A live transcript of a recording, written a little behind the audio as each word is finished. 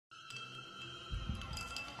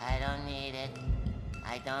don't need it.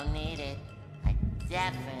 I don't need it. I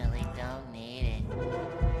definitely don't need it.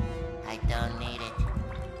 I don't need it.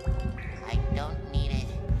 I don't need it.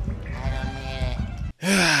 I don't need it.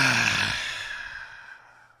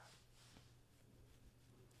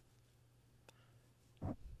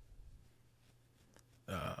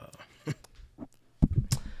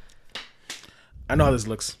 I know how this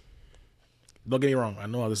looks. Don't get me wrong. I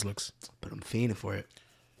know how this looks. But I'm fiending for it.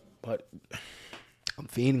 But I'm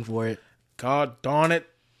fiending for it. God darn it.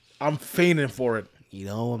 I'm fiending for it. You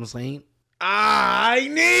know what I'm saying? I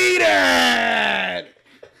need it.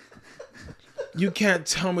 You can't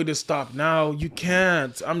tell me to stop now. You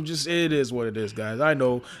can't. It is what it is, guys. I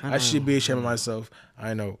know. I should be ashamed of myself.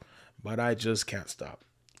 I know. But I just can't stop.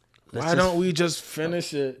 Why don't we just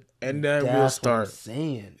finish it and then we'll start? What I'm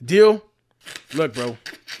saying. Deal? Look, bro.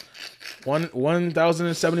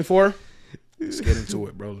 1074. Let's get into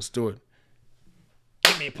it, bro. Let's do it.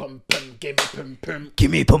 Give me pum pum. Give me pum pum. Give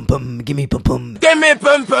me pum pum. Give me pum pum. Give me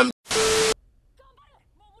pum pum.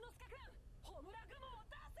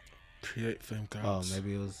 Create film counts. Oh,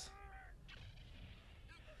 maybe it was.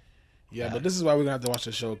 Yeah, but this is why we're gonna have to watch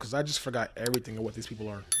the show because I just forgot everything of what these people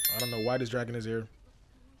are. I don't know why this dragon is here.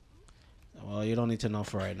 Well, you don't need to know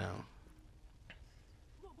for right now.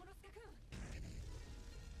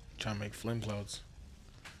 Trying to make flame clouds.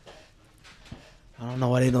 I don't know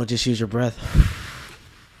why they don't just use your breath.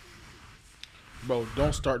 Bro,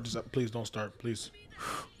 don't start this up. Please don't start. Please.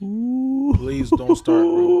 Ooh. Please don't start,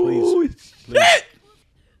 bro. Please. Please.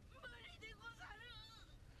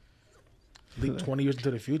 Leap 20 years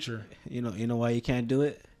into the future. You know why you can't do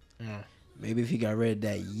it? Mm. Maybe if you got rid of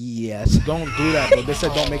that yes. Don't do that, bro. They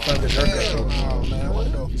said don't make fun of his haircut,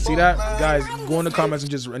 bro. You see that? Guys, go in the comments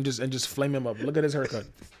and just flame him up. Look at his haircut.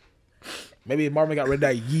 Maybe if Marvin got rid of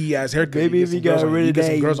that yee ass haircut. Maybe if you got rid of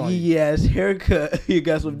that yee ass haircut, you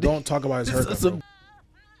got some. Don't talk about his haircut, bro.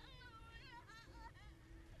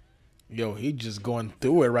 Yo, he just going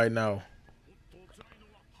through it right now.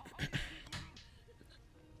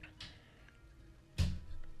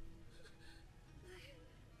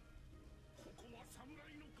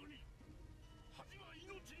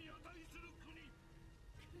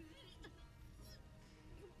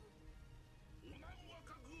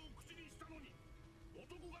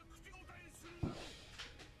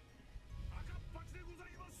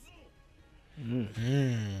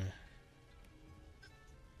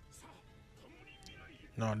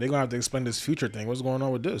 No, they're gonna have to explain this future thing. What's going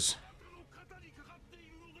on with this?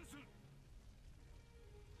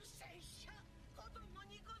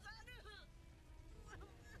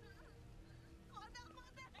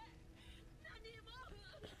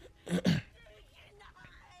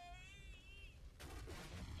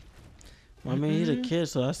 I mean, he's a kid,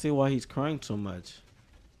 so I see why he's crying so much.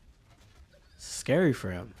 It's scary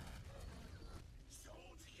for him.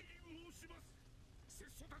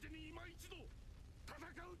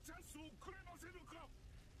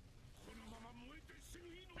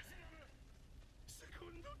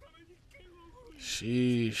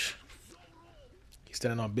 Sheesh. He's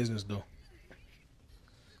standing on business, though.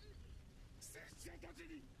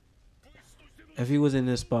 If he was in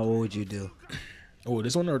this spot, what would you do? Oh,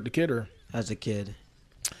 this one or the kid or? As a kid.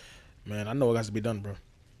 Man, I know what has to be done, bro.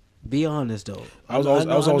 Be honest, though. I was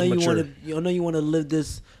always mature. I know you want to live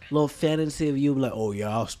this little fantasy of you, like, oh, yeah,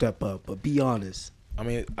 I'll step up. But be honest.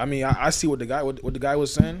 I see what the guy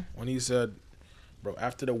was saying when he said, bro,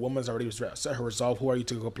 after the woman's already set her resolve, who are you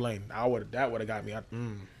to complain? That would have got me.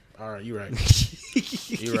 All right, you're right.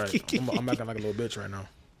 You're right. I'm acting like a little bitch right now.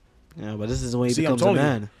 Yeah, but this is when he becomes a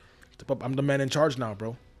man. I'm the man in charge now,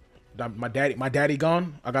 bro. My daddy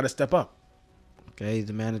gone. I gotta step up. Okay, he's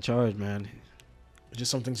the man in charge, man. It's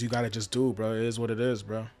just some things you gotta just do, bro. It is what it is,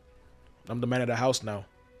 bro. I'm the man of the house now.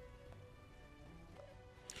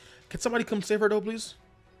 Can somebody come save her though, please?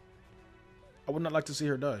 I would not like to see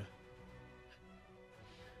her die.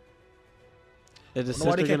 Is the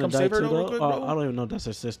sister gonna die too, though? I don't even know if that's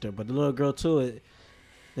her sister, but the little girl too.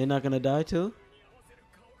 They're not gonna die too.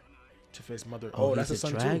 Two-Face mother. Oh, that's a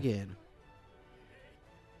son dragon.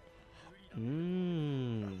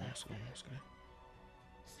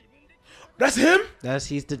 That's him?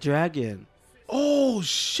 He's the dragon. Oh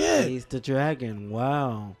shit. He's the dragon.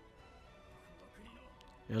 Wow.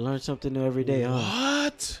 You learn something new every day, huh?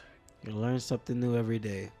 What? You learn something new every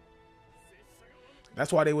day.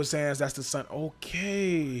 That's why they were saying that's the son.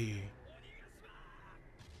 Okay.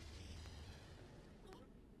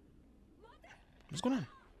 What's going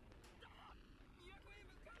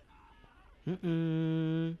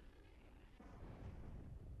on?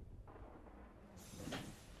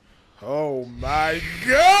 Oh my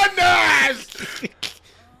goodness!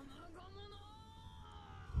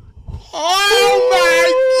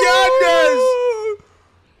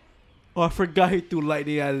 Oh, I forgot he threw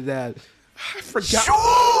lightning out of that. I forgot.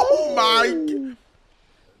 Oh my.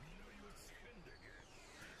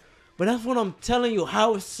 But that's what I'm telling you.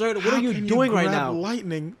 How absurd. What are you doing right now?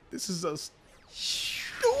 Lightning. This is a.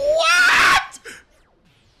 What?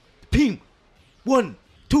 Ping. 1,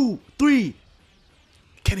 2, 3.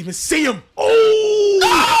 Can't even see him. Oh! No!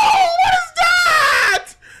 What is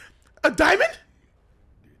that? A diamond?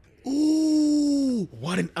 Ooh!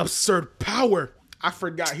 What an absurd power! I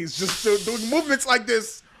forgot he's just still doing movements like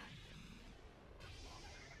this.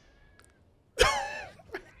 Oh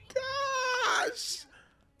my gosh!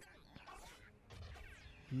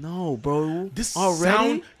 No, bro. This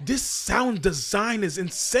already? sound design is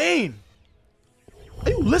insane.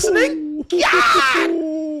 Are you listening?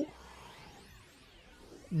 Yeah!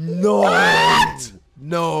 No. What?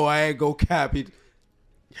 No, I ain't go cap it.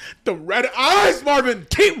 The red eyes, Marvin.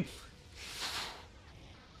 Keep.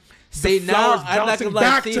 See, now I'm not gonna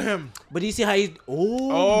back see, to him. But you see how he's.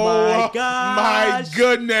 Oh my god! My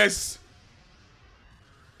goodness!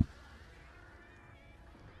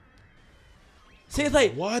 See, it's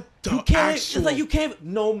like what the you can't. actual... It's like you can't.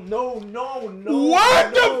 No. What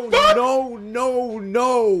the fuck?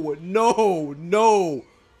 No.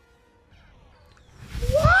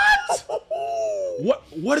 What?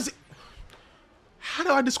 What is it? How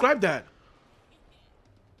do I describe that?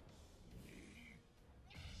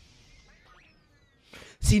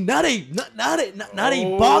 See, not a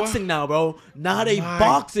boxing now, bro. Not a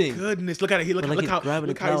boxing. Goodness, look at it. Look how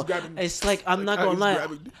he's grabbing. It's like I'm not gonna lie.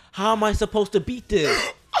 How am I supposed to beat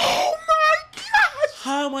this? Oh my gosh!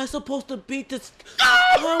 How am I supposed to beat this?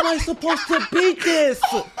 How am I supposed to beat this?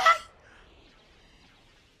 Oh my.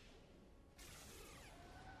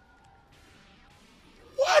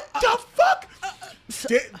 What the fuck?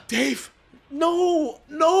 Dave. No.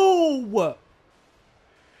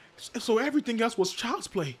 So everything else was child's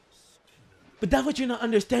play. But that's what you're not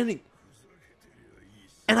understanding.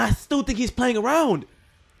 And I still think he's playing around.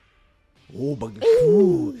 Oh, but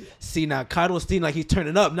see now, Kaido's seeing like he's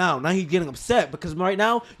turning up now. Now he's getting upset because right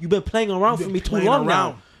now you've been playing around for me too long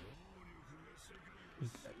now.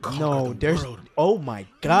 No, there's. Oh my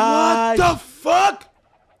god. What the fuck?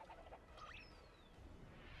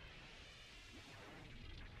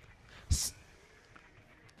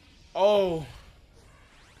 Oh.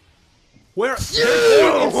 Where? They're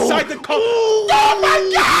going inside the oh my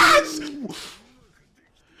gosh!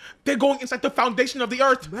 They're going inside the foundation of the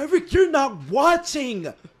earth. Maverick, you're not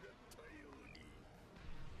watching.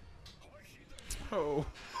 Oh.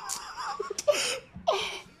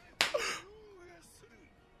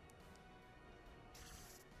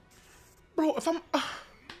 Bro, if I'm...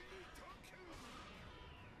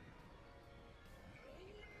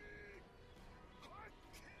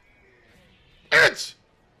 Itch!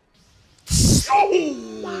 Oh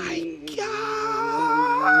my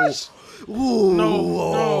gosh! Ooh,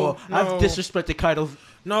 no. I've disrespected Kaido.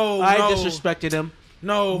 I disrespected him.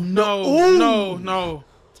 No.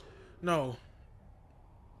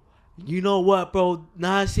 You know what, bro?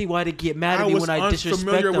 Now I see why they get mad at me when I disrespect them.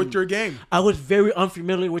 I was unfamiliar with your game. I was very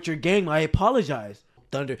unfamiliar with your game. I apologize.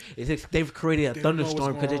 Thunder. They've created a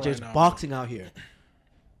thunderstorm because they're just boxing out here.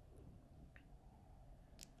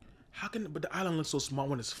 How can? But the island looks so small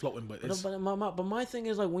when it's floating. But it's... But my thing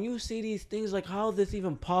is like when you see these things, like how is this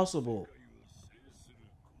even possible?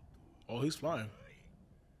 Oh, he's flying.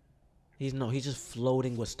 He's just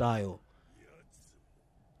floating with style.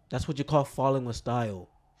 That's what you call falling with style.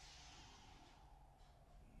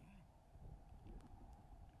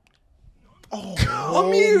 Oh,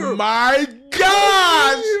 Amir! My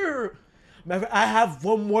gosh! Amir! I have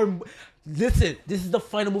one more. Listen, this is the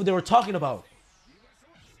final move they were talking about.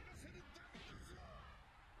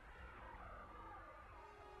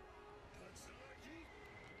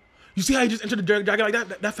 You see how he just entered the dragon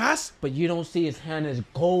like that fast? But you don't see his hand is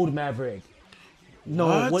gold, Maverick.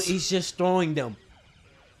 No, what he's just throwing them.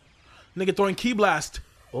 Nigga throwing key blast.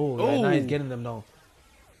 Oh, yeah, now he's getting them though.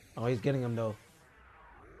 Oh, he's getting them though.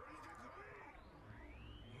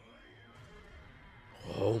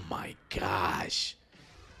 Oh my gosh.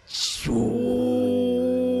 Ooh.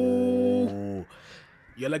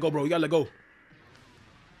 Yeah, let go, bro. You gotta let go.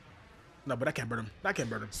 No, but that can't burn him.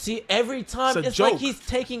 See, every time it's like he's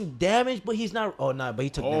taking damage, but he's not. Oh, no, but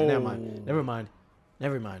he took damage. Never mind.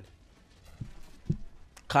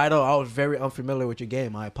 Kaido, I was very unfamiliar with your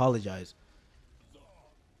game. I apologize.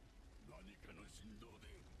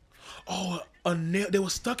 Oh, a nail. They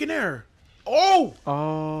were stuck in there. Oh,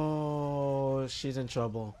 she's in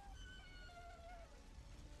trouble.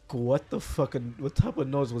 What the fuck? What type of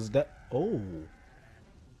nose was that? Oh.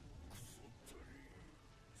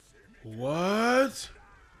 What?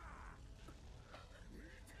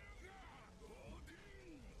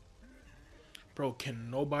 Bro, can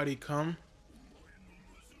nobody come?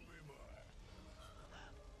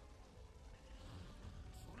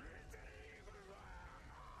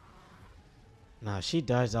 Nah, if she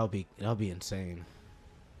dies, that'll be insane.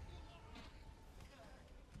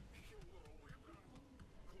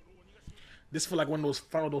 This feel like one of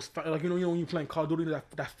those like you know when you playing Call of Duty,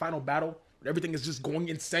 that final battle, everything is just going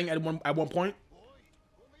insane at one point.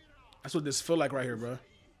 That's what this feel like right here, bro.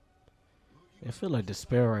 I feel like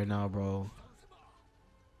despair right now, bro.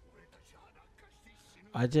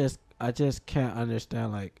 I just can't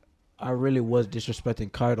understand. Like, I really was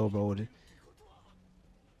disrespecting Kaido, bro.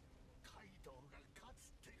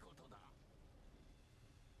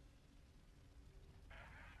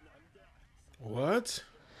 What?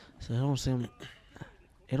 So it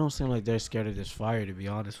don't seem like they're scared of this fire, to be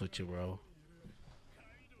honest with you, bro.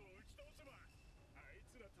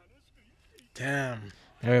 Damn.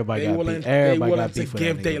 Everybody got beef. They Everybody willing got to beef with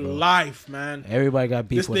give that their nigga, bro. life, man. Everybody got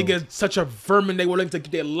beef This with nigga him. is such a vermin. They willing to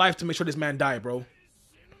give their life to make sure this man die, bro.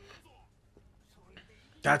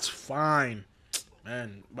 That's fine,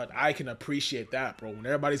 man. But I can appreciate that, bro. When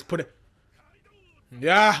everybody's putting,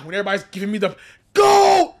 yeah, when everybody's giving me the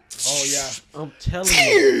go. Oh yeah. I'm telling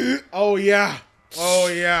you. Oh yeah. Oh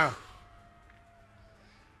yeah.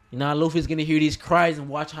 You know, Luffy's gonna hear these cries and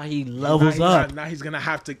watch how he levels up. Now he's gonna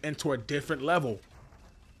have to enter a different level.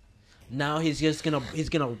 Now he's gonna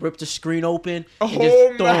rip the screen open and Oh,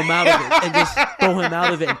 just throw him out of it and just throw him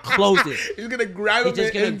out of it and close it. He's gonna grab him.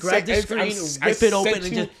 He's just gonna grab the screen, rip it open,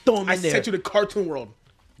 and just throw him in there. I sent you to cartoon world.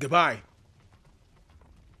 Goodbye.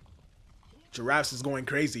 Giraffes is going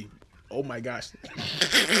crazy. Oh my gosh.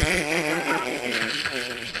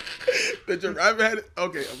 The giraffe had.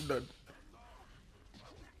 Okay, I'm done.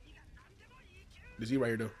 This he right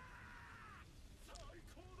here though.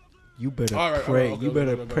 You better Alright, pray. alright, okay, You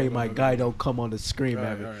better okay, pray okay, my okay, guy okay. don't come on the screen,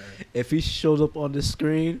 Alright, man. alright. If he shows up on the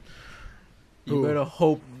screen, you Who? better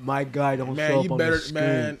hope my guy don't show Man, up you on better, the screen.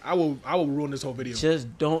 man. I will ruin this whole video.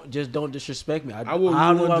 Just don't disrespect me. I will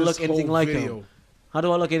how do ruin I this look anything whole like video. him? How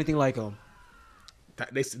do I look anything like him?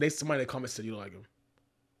 They somebody in the comments said you don't like him.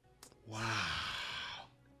 Wow.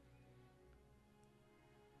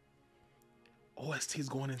 OST's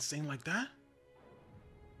going insane like that?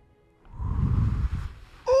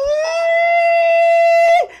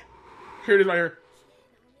 Here it is right here.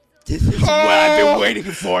 This is what I've been waiting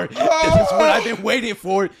for. This is what I've been waiting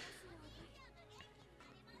for.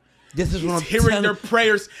 This is what I'm He's hearing telling. their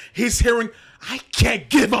prayers. He's hearing, I can't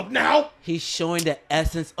give up now. He's showing the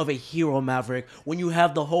essence of a hero, Maverick. When you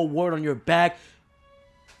have the whole world on your back,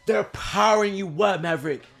 they're powering you up,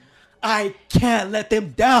 Maverick. I can't let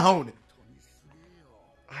them down.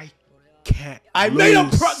 I can't I lose. made a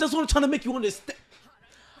That's what I'm trying to make you understand.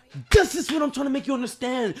 This is what I'm trying to make you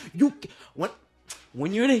understand.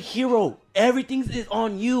 When you're the hero, everything is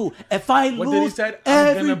on you. If I What did he lose, say?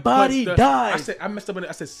 everybody dies. I messed up on it.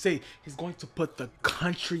 I said, say, he's going to put the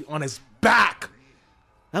country on his back.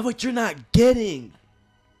 That's what you're not getting.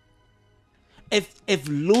 If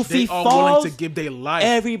Luffy They all falls, willing to give their life.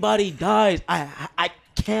 everybody dies. I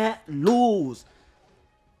can't lose.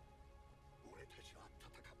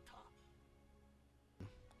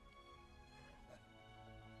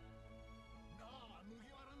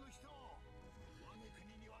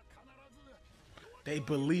 They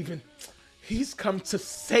believe in. He's come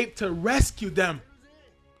to rescue them.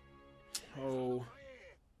 Oh.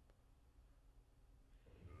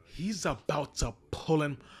 He's about to pull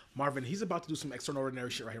him. Marvin, he's about to do some extraordinary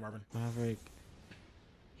shit right here, Marvin. Maverick.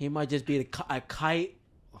 He might just be a kite.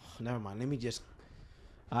 Oh, never mind. Let me just.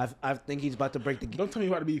 I think he's about to break the. Don't tell me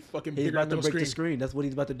he's about to be fucking He's bigger about than to the break screen. the screen. That's what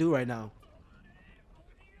he's about to do right now.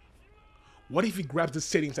 What if he grabs the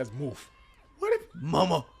city and says, move? What if...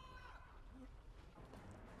 Mama.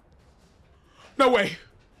 No way.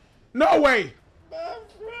 No way.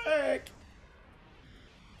 Maverick.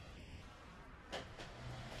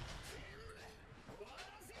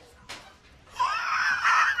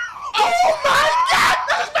 Oh my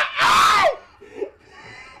God! Ow!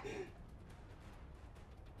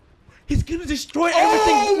 He's gonna destroy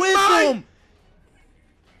everything Oh with my- him.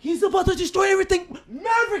 He's about to destroy everything.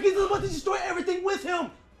 Maverick is about to destroy everything with him.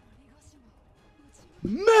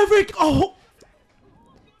 Maverick. Oh.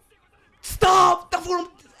 Stop. That's what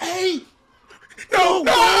I'm. Hey. No,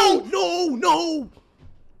 no! No.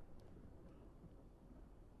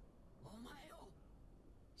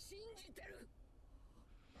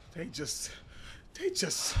 They just.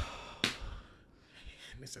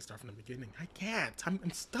 Let's start from the beginning. I can't.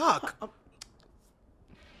 I'm stuck.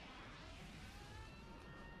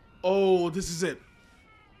 Oh, this is it.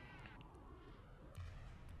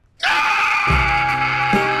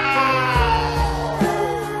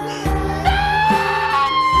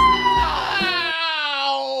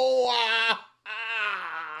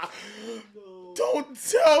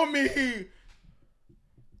 me.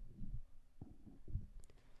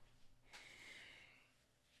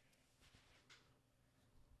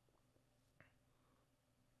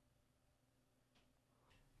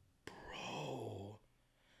 Bro.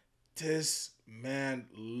 This man,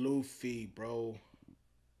 Luffy, bro.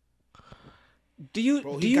 Do you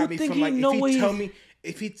think he know what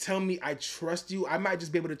if he tell me I trust you, I might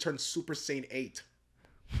just be able to turn Super Saiyan 8.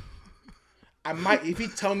 I might, if he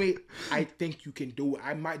tell me I think you can do it,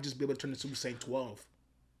 I might just be able to turn the Super Saiyan 12.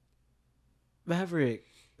 Maverick?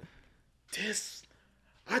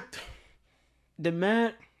 The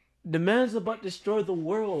man's about to destroy the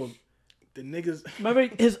world. The niggas.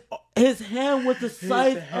 Maverick, his hand was the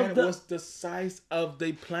size of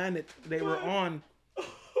the planet they were on.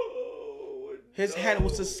 His hand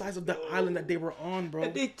was the size of the island that they were on, bro.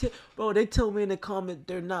 They tell me in the comment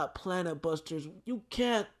they're not planet busters. You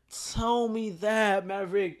can't tell me that,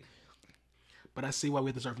 Maverick. But I see why we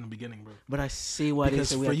had to start from the beginning, bro. But I see why they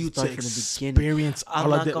say we have to start from the beginning. Experience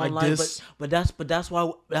all of it like this. But that's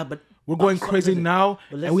why. But we're going crazy now,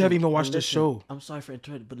 and we haven't even watched the show. I'm sorry for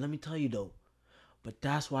interrupting, but let me tell you though. But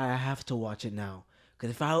that's why I have to watch it now.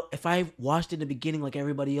 Because if I watched it in the beginning like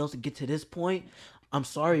everybody else to get to this point, I'm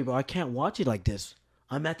sorry, bro. I can't watch it like this.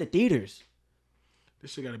 I'm at the theaters.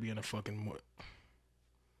 This shit gotta be in a fucking.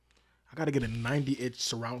 I gotta get a 90-inch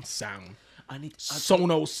surround sound. I need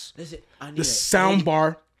Sonos. Listen, I need the sound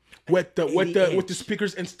bar with the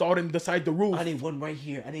speakers installed inside the roof. I need one right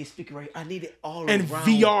here. I need a speaker right here. I need it all and around.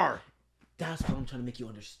 VR. That's what I'm trying to make you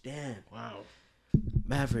understand. Wow.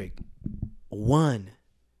 Maverick, one.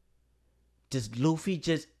 Does Luffy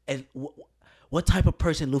just... What type of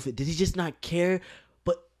person Luffy? Did he just not care?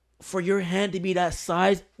 But for your hand to be that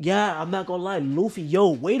size, yeah, I'm not gonna lie. Luffy, yo,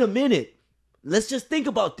 wait a minute. Let's just think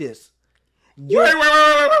about this. Your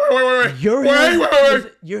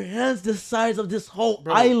hand's the size of this whole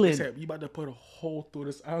island. Said, you about to put a hole through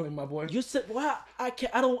this island, my boy. You said, well, I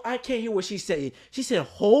can't hear what she said. She said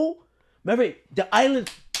hole? Remember, the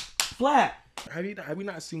island's flat. Have you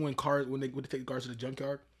not seen when they take cars to the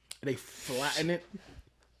junkyard and they flatten it?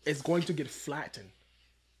 It's going to get flattened.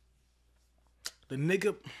 The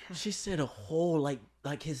nigga. She said a hole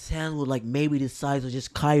like his hand was like maybe the size of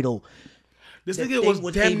just Kaido. This nigga was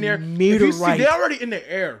damn near meteorite. They're already in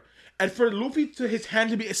the air, and for Luffy to his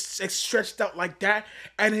hand to be stretched out like that,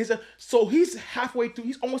 and so he's halfway through.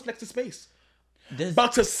 He's almost next to space.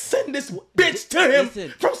 About to send this bitch to him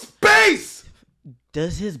from space.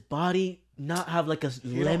 Does his body not have like a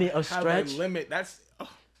limit of stretch? Limit.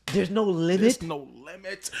 There's no limit. There's no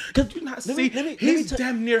limit. Cause you not see. He's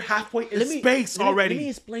damn near halfway in space already. Let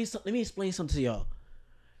me explain something to y'all.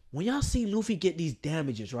 When y'all see Luffy get these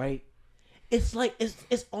damages, right? It's like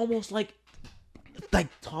it's almost like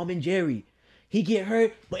Tom and Jerry. He get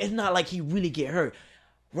hurt, but it's not like he really get hurt.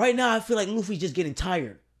 Right now, I feel like Luffy's just getting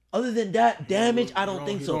tired. Other than that damage, I don't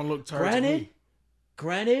think so. Don't look tired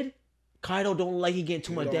Granted, Kaido don't like he getting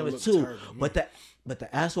too much damage too. But the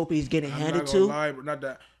ass whooping he's getting handed to. Lie, but not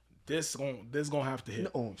that. This gonna have to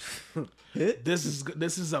hit. No. This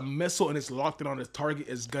is a missile and it's locked in on its target.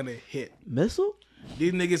 It's gonna hit. Missile?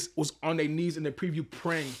 These niggas was on their knees in the preview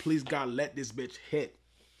praying, please God, let this bitch hit.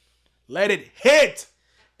 Let it hit.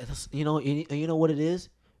 You know what it is?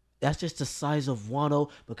 That's just the size of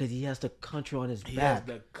Wano because he has the country on his back. He has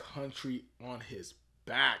the country on his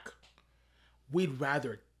back. We'd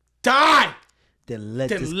rather die than let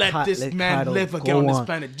this man live again on this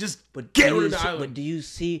planet. Just get rid of the island. But do you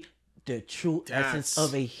see the true essence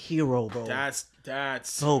of a hero, bro? That's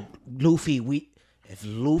so Luffy. If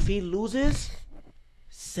Luffy loses,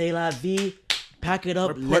 c'est la vie. Pack it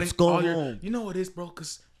up. Let's go home. You know what it is, bro?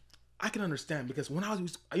 Because I can understand. Because when I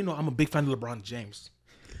was, I'm a big fan of LeBron James,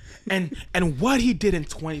 and what he did in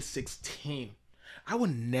 2016, I will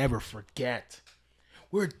never forget.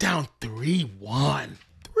 We're down 3-1. 3-1.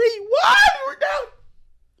 We're down.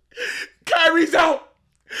 Kyrie's out.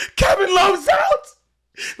 Kevin Love's out.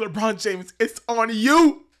 LeBron James, it's on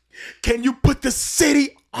you. Can you put the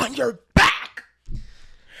city on your back?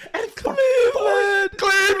 And Cleveland.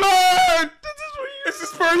 This is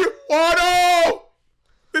for you. Wano.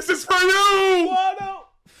 This is for you. Wano.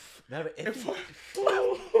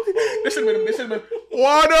 Listen,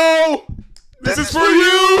 Wano. This is for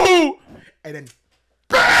you. And then,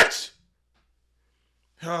 bitch.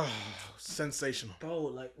 Sensational. Bro,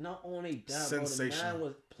 like, not only that, bro, the man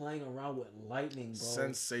was playing around with lightning, bro.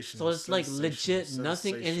 Sensational. So it's like legit,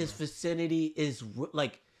 nothing in his vicinity is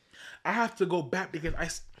like... I have to go back because I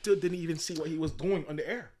still didn't even see what he was doing on the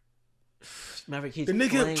air. Maverick, the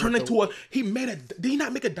nigga turned into did he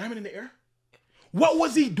not make a diamond in the air? What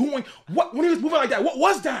was he doing? When he was moving like that, what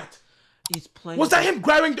was that? He's playing. Was that him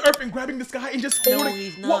grabbing the earth and grabbing the sky and just holding? No,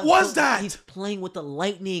 he's not. What was that? He's playing with the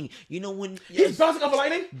lightning. You know when He's bouncing off the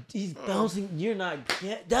lightning. he's bouncing. You're not.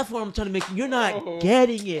 That's what I'm trying to make. You're not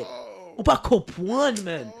getting it. Opak one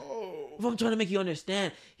man. If I'm trying to make you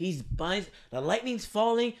understand, he's buying. The lightning's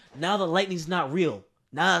falling. Now the lightning's not real.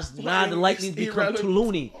 Now the lightning's become too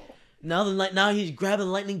loony. Now he's grabbing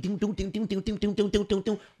lightning. Ding, ding, ding, ding, ding, ding, ding, ding, ding, ding,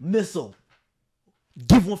 ding, missile.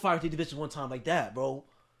 Give one fire to the division one time like that, bro.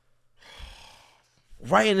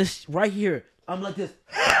 Right here. I'm like this.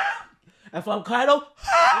 If I'm Kaido,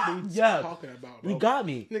 yeah, talking about, bro? you got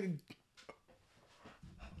me. Nigga.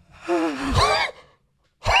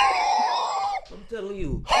 I'm telling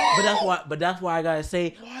you. But that's why I gotta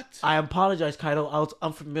say, What? I apologize, Kaido. I was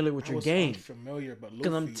unfamiliar with I your was game. unfamiliar, but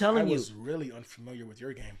Because I'm Luffy, telling you. I was really unfamiliar with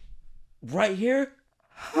your game. Right here.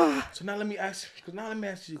 So now let me ask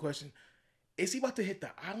you a question. Is he about to hit the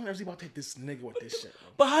island or is he about to hit this nigga with this shit, bro?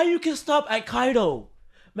 But how you can stop at Kaido?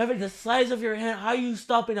 Remember the size of your hand. How you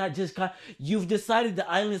stopping at just Kaido? You've decided the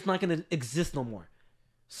island is not gonna exist no more.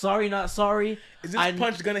 Sorry, not sorry. Is this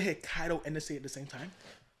punch gonna hit Kaido and the sea at the same time?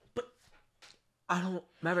 I don't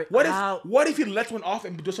remember. What if he lets one off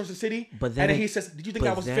and destroys the city? But then and then he says, "Did you think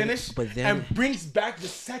I was finished?" And brings back the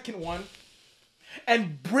second one,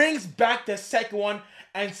 and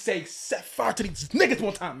say, "Set fire to these niggas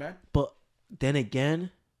one time, man." But then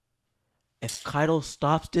again, if Kaido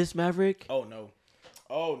stops this, Maverick. Oh no.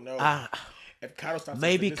 If Kaido stops,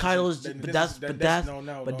 maybe Kaido's.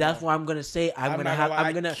 But that's why I'm gonna say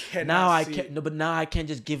now I can't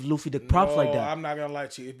just give Luffy the props like that. I'm not gonna lie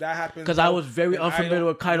to you. If that happens, because I was very unfamiliar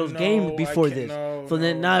with Kaido's game before this. But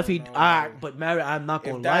Maverick, I'm not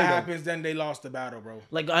gonna lie. If that happens, then they lost the battle, bro.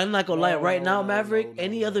 Like I'm not gonna lie. Right now, Maverick,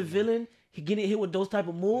 any other villain, he getting hit with those type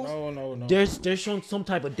of moves. No. They're showing some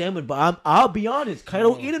type of damage. But I'll be honest,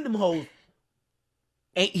 Kaido eating them hoes.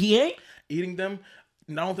 Ain't eating them.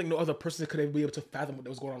 I don't think no other person could ever be able to fathom what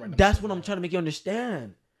was going on right now. That's what I'm trying to make you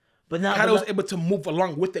understand. But now Kaido was able to move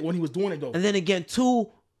along with it when he was doing it, though. And then again, too,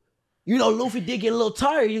 Luffy did get a little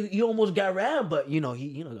tired. He almost got rammed, but he got a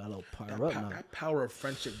little power up now. That power of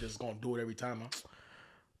friendship just gonna do it every time, huh?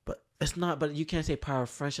 But it's not. But you can't say power of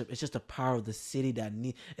friendship. It's just the power of the city that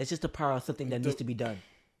It's just the power of something that needs to be done.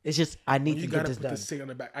 It's just I need to get this done. You gotta put the city on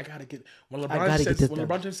the back. I gotta get. When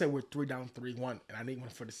LeBron said we're 3-3-1, and I need one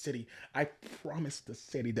for the city, I promised the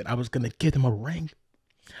city that I was gonna give them a ring.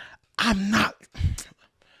 I'm not.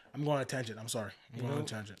 I'm going on a tangent. I'm sorry. I'm going on a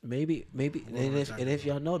tangent. Maybe. And if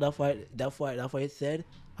y'all know, that's why it said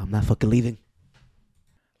I'm not fucking leaving.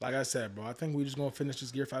 Like I said, bro, I think we're just gonna finish this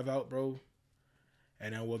Gear 5 out, bro,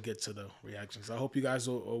 and then we'll get to the reactions. I hope you guys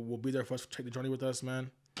will be there for us to take the journey with us, man.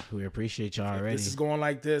 We appreciate y'all already. This is going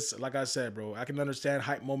like this. Like I said, bro, I can understand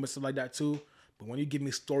hype moments like that too. But when you give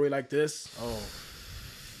me story like this, what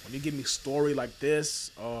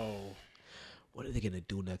are they gonna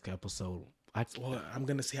do next episode? I'm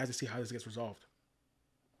gonna have to see how this gets resolved,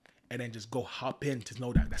 and then just go hop in to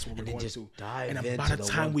know that that's what we're going to. And then by the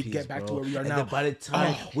time we get back to where we are now, by the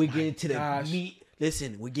time we get into the meat.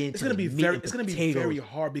 Listen, we get into it's gonna be very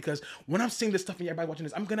hard because when I'm seeing this stuff and everybody watching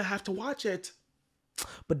this, I'm gonna have to watch it.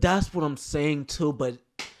 But that's what I'm saying too. But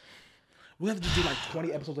we have to do like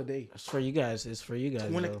 20 episodes a day. It's for you guys.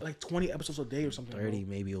 Like 20 episodes a day or something. 30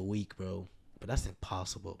 maybe a week, bro. But that's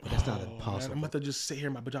impossible. But that's not impossible. Man, I'm about to just sit here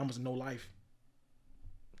in my pajamas and no life.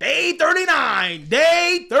 Day 39.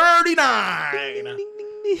 Day 39. Ding, ding,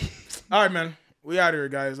 ding, ding. All right, man. We out here,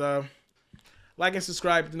 guys. Like and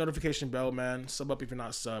subscribe to the notification bell, man. Sub up if you're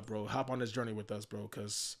not sub, bro. Hop on this journey with us, bro,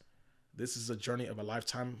 because this is a journey of a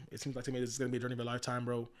lifetime. It seems like to me this is going to be a journey of a lifetime,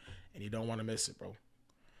 bro, and you don't want to miss it, bro.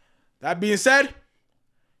 That being said,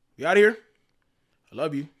 we out of here. I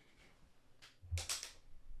love you.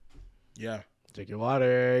 Yeah. Drink your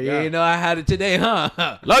water. Yeah. You know I had it today,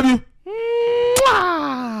 huh? Love you.